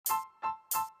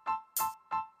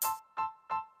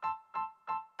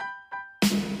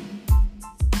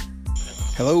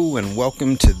Hello and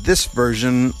welcome to this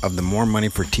version of the More Money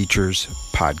for Teachers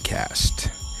podcast.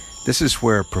 This is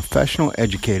where professional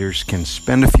educators can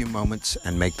spend a few moments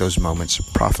and make those moments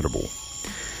profitable.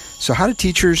 So how do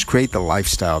teachers create the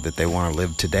lifestyle that they want to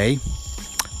live today?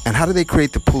 And how do they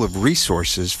create the pool of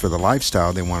resources for the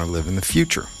lifestyle they want to live in the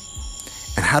future?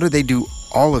 And how do they do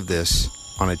all of this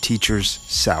on a teacher's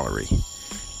salary?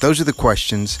 Those are the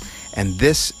questions, and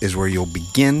this is where you'll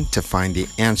begin to find the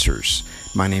answers.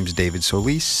 My name is David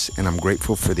Solis, and I'm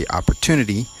grateful for the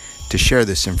opportunity to share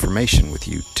this information with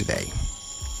you today.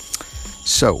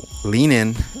 So, lean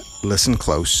in, listen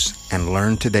close, and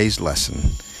learn today's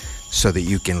lesson so that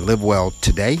you can live well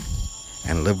today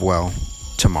and live well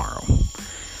tomorrow.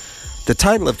 The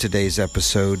title of today's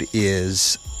episode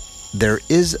is There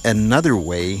is Another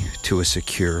Way to a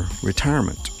Secure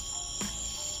Retirement.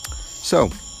 So,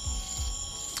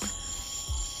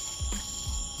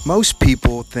 most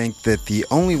people think that the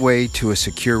only way to a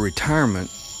secure retirement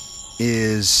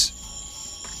is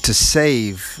to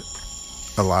save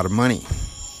a lot of money.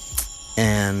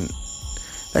 And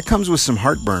that comes with some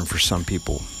heartburn for some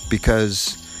people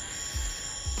because,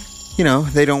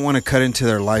 they don't want to cut into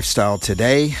their lifestyle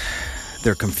today.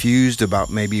 They're confused about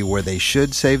maybe where they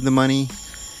should save the money.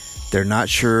 They're not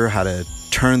sure how to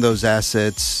turn those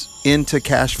assets into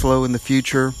cash flow in the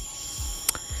future.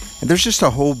 And there's just a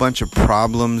whole bunch of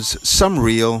problems, some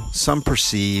real, some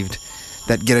perceived,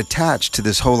 that get attached to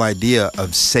this whole idea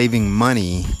of saving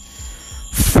money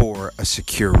for a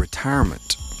secure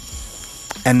retirement.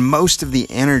 And most of the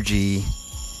energy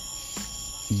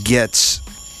gets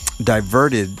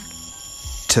diverted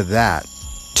to that,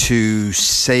 to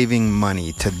saving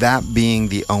money, to that being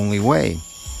the only way.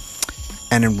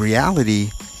 And in reality,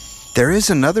 there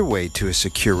is another way to a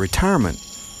secure retirement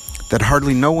that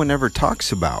hardly no one ever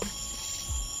talks about.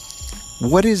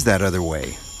 What is that other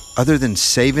way? Other than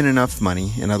saving enough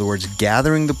money, in other words,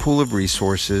 gathering the pool of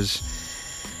resources,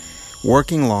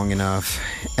 working long enough,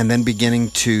 and then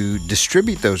beginning to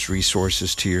distribute those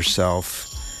resources to yourself.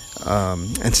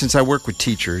 And since I work with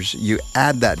teachers, you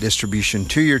add that distribution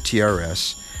to your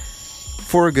TRS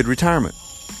for a good retirement.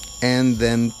 And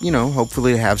then,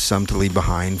 hopefully have some to leave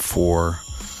behind for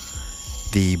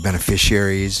the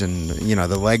beneficiaries and,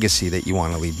 the legacy that you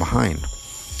want to leave behind.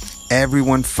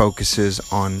 Everyone focuses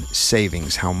on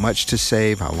savings, how much to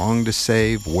save, how long to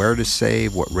save, where to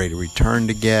save, what rate of return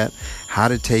to get, how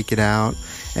to take it out,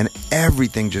 and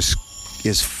everything just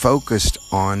is focused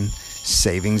on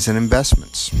savings and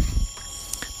investments.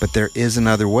 But there is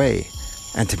another way,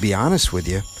 and to be honest with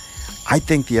you, I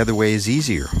think the other way is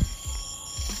easier.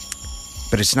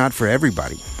 But it's not for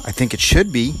everybody. I think it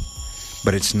should be,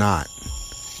 but it's not.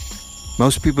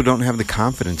 Most people don't have the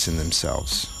confidence in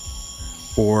themselves,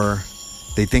 or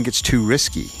they think it's too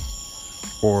risky,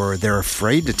 or they're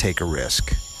afraid to take a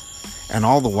risk, and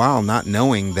all the while not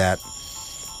knowing that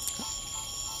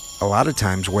a lot of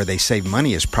times where they save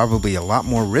money is probably a lot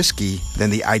more risky than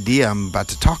the idea I'm about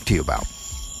to talk to you about.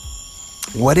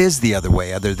 What is the other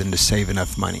way other than to save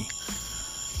enough money?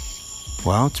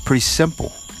 Well, it's pretty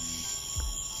simple.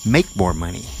 Make more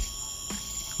money.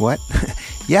 What?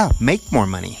 Yeah, make more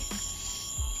money.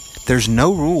 There's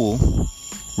no rule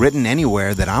written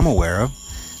anywhere that I'm aware of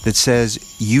that says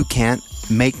you can't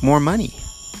make more money.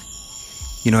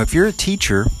 If you're a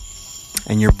teacher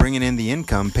and you're bringing in the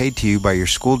income paid to you by your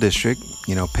school district,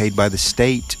 paid by the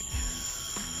state,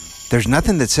 there's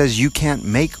nothing that says you can't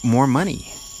make more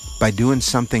money by doing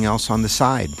something else on the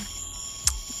side.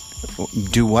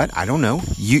 Do what? I don't know.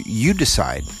 You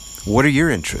decide. What are your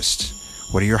interests?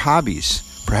 What are your hobbies?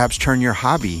 Perhaps turn your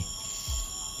hobby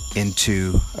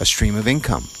into a stream of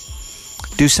income.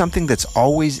 Do something that's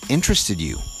always interested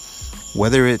you,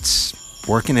 whether it's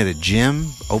working at a gym,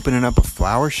 opening up a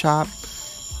flower shop,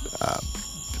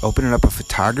 opening up a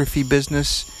photography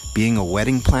business, being a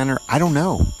wedding planner. I don't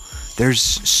know. There's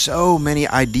so many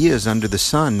ideas under the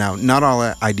sun. Now, not all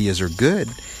ideas are good.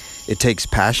 It takes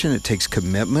passion, it takes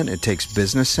commitment, it takes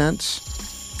business sense.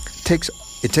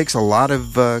 It takes a lot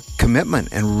of commitment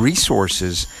and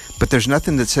resources, but there's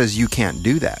nothing that says you can't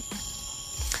do that.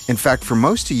 In fact, for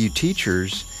most of you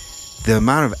teachers, the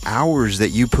amount of hours that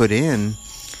you put in,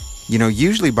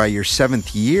 usually by your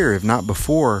 7th year, if not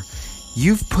before,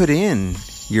 you've put in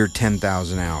your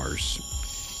 10,000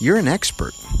 hours. You're an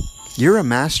expert. You're a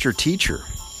master teacher.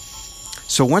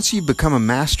 So once you become a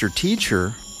master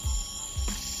teacher,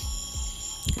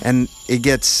 and it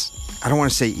gets, I don't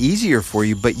want to say easier for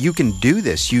you, but you can do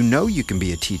this. You can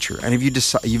be a teacher. And if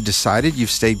you've decided you've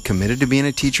stayed committed to being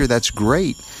a teacher, that's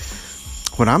great.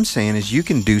 What I'm saying is you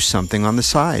can do something on the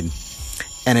side.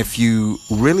 And if you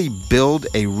really build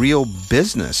a real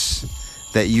business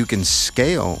that you can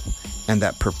scale and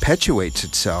that perpetuates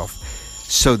itself,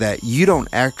 so that you don't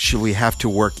actually have to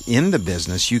work in the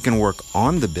business, you can work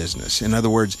on the business. In other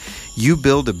words, you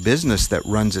build a business that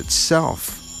runs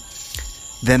itself,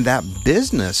 then that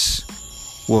business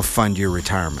will fund your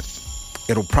retirement.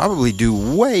 It'll probably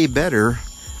do way better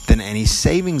than any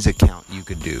savings account you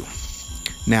could do.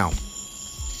 Now,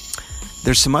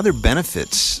 there's some other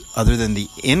benefits other than the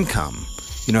income.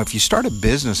 If you start a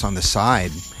business on the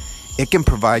side, it can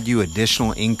provide you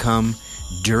additional income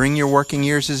during your working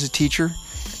years as a teacher,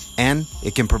 and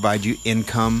it can provide you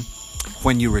income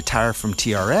when you retire from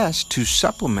TRS to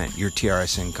supplement your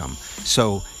TRS income.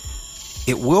 So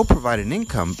it will provide an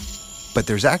income, but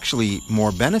there's actually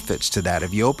more benefits to that.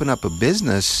 If you open up a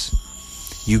business,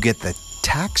 you get the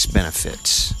tax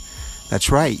benefits. That's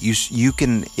right. You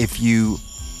can, if you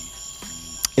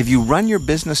run your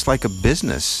business like a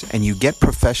business and you get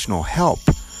professional help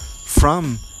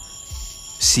from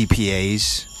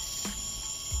CPAs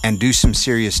and do some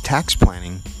serious tax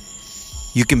planning,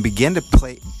 you can begin to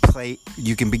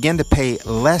pay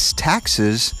less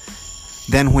taxes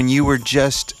than when you were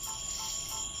just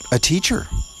a teacher.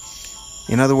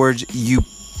 In other words, you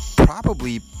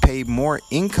probably pay more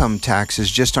income taxes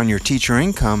just on your teacher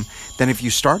income than if you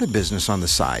start a business on the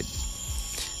side.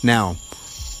 Now,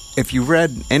 if you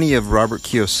read any of Robert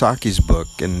Kiyosaki's book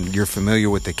and you're familiar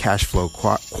with the cash flow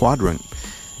quadrant,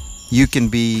 you can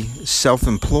be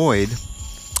self-employed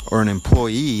or an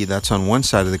employee, that's on one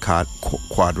side of the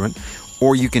quadrant,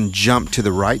 or you can jump to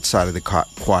the right side of the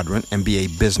quadrant and be a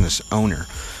business owner.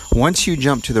 Once you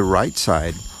jump to the right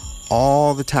side,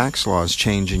 all the tax laws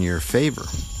change in your favor.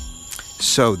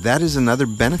 So that is another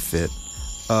benefit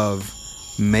of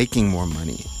making more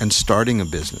money and starting a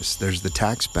business. There's the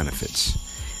tax benefits.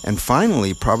 And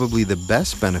finally, probably the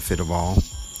best benefit of all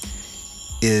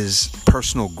is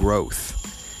personal growth.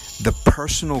 The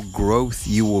personal growth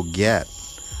you will get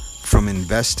from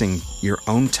investing your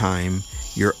own time,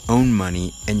 your own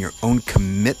money, and your own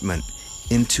commitment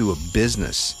into a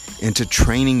business, into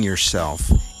training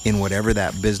yourself in whatever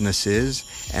that business is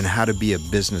and how to be a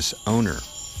business owner.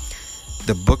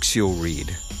 The books you'll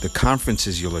read, the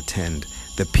conferences you'll attend,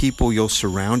 the people you'll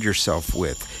surround yourself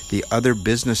with, the other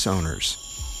business owners.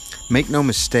 Make no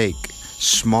mistake,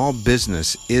 small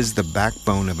business is the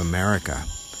backbone of America,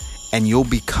 and you'll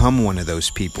become one of those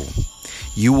people.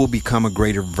 You will become a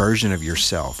greater version of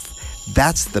yourself.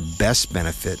 That's the best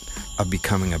benefit of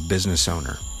becoming a business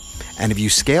owner. And if you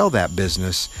scale that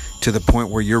business to the point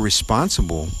where you're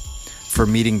responsible for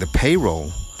meeting the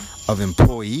payroll of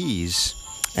employees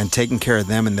and taking care of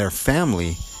them and their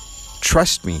family,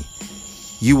 trust me,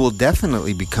 you will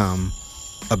definitely become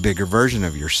a bigger version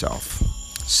of yourself.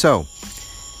 So,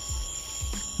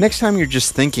 next time you're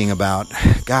just thinking about,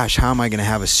 gosh, how am I going to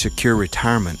have a secure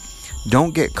retirement?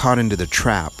 Don't get caught into the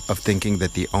trap of thinking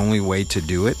that the only way to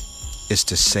do it is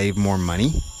to save more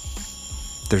money.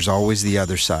 There's always the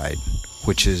other side,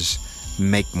 which is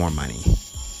make more money.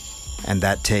 And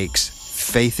that takes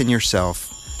faith in yourself,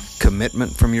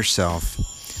 commitment from yourself,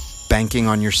 banking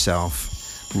on yourself,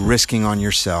 risking on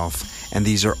yourself. And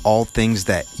these are all things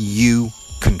that you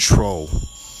control,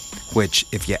 which,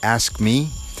 if you ask me,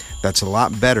 that's a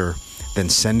lot better than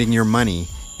sending your money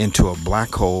into a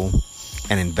black hole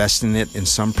and investing it in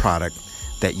some product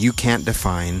that you can't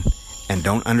define and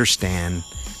don't understand,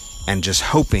 and just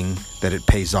hoping that it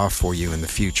pays off for you in the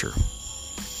future.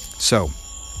 So,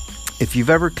 if you've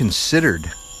ever considered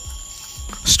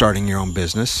starting your own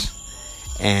business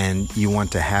and you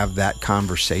want to have that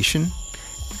conversation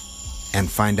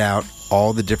and find out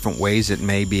all the different ways it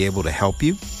may be able to help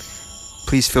you,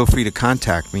 please feel free to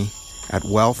contact me at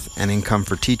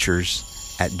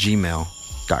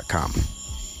wealthandincomeforteachers@gmail.com.